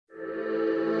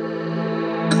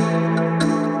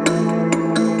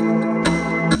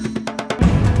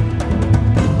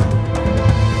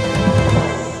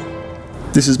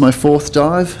This is my fourth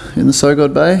dive in the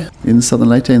Sogod Bay in southern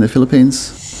Leyte in the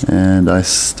Philippines, and I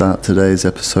start today's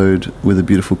episode with a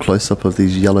beautiful close-up of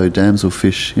these yellow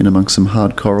damselfish in amongst some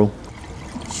hard coral.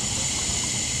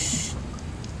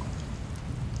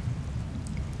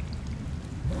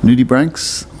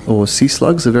 Nudibranchs or sea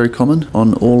slugs are very common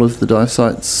on all of the dive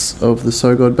sites of the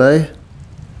Sogod Bay.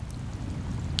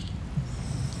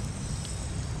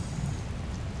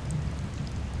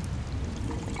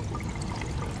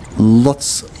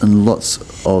 Lots and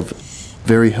lots of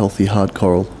very healthy hard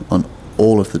coral on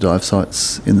all of the dive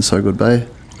sites in the Sogod Bay.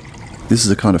 This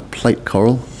is a kind of plate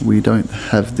coral. We don't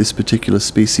have this particular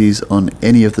species on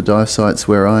any of the dive sites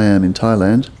where I am in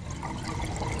Thailand.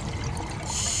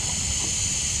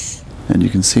 And you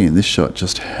can see in this shot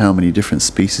just how many different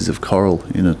species of coral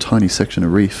in a tiny section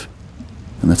of reef.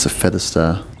 And that's a feather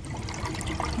star.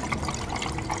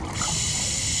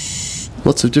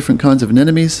 Lots of different kinds of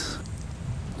anemones.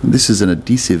 This is an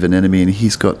adhesive anemone, and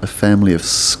he's got a family of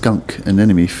skunk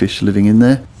anemone fish living in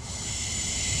there.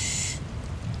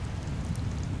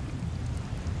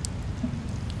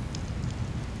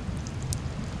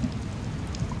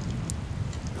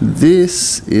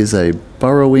 This is a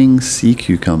burrowing sea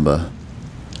cucumber,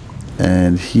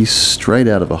 and he's straight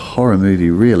out of a horror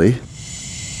movie really.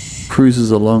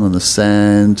 Cruises along on the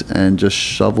sand and just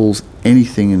shovels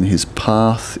anything in his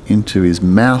path into his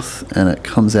mouth, and it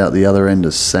comes out the other end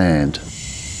as sand.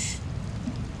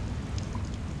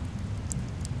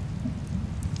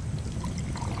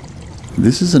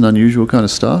 This is an unusual kind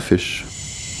of starfish.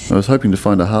 I was hoping to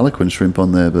find a harlequin shrimp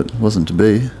on there, but it wasn't to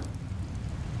be.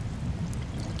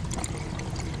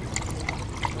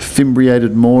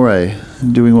 Fimbriated moray,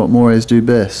 doing what morays do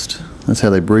best. That's how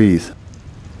they breathe.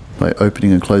 By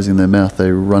opening and closing their mouth,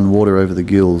 they run water over the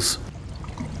gills.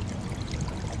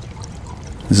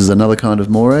 This is another kind of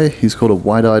moray. He's called a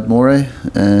white-eyed moray,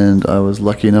 and I was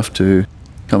lucky enough to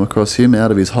come across him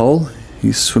out of his hole.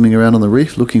 He's swimming around on the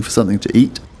reef looking for something to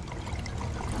eat,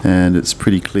 and it's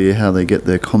pretty clear how they get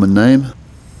their common name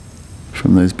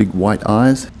from those big white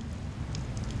eyes.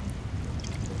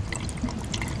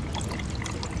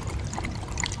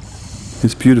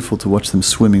 It's beautiful to watch them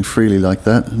swimming freely like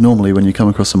that. Normally when you come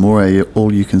across a moray,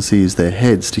 all you can see is their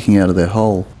head sticking out of their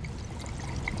hole.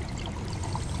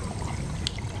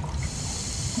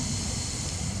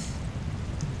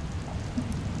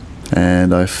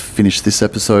 And I finished this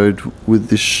episode with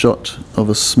this shot of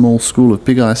a small school of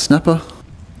big-eye snapper.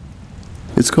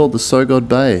 It's called the Sogod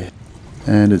Bay,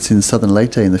 and it's in southern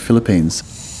Leyte in the Philippines.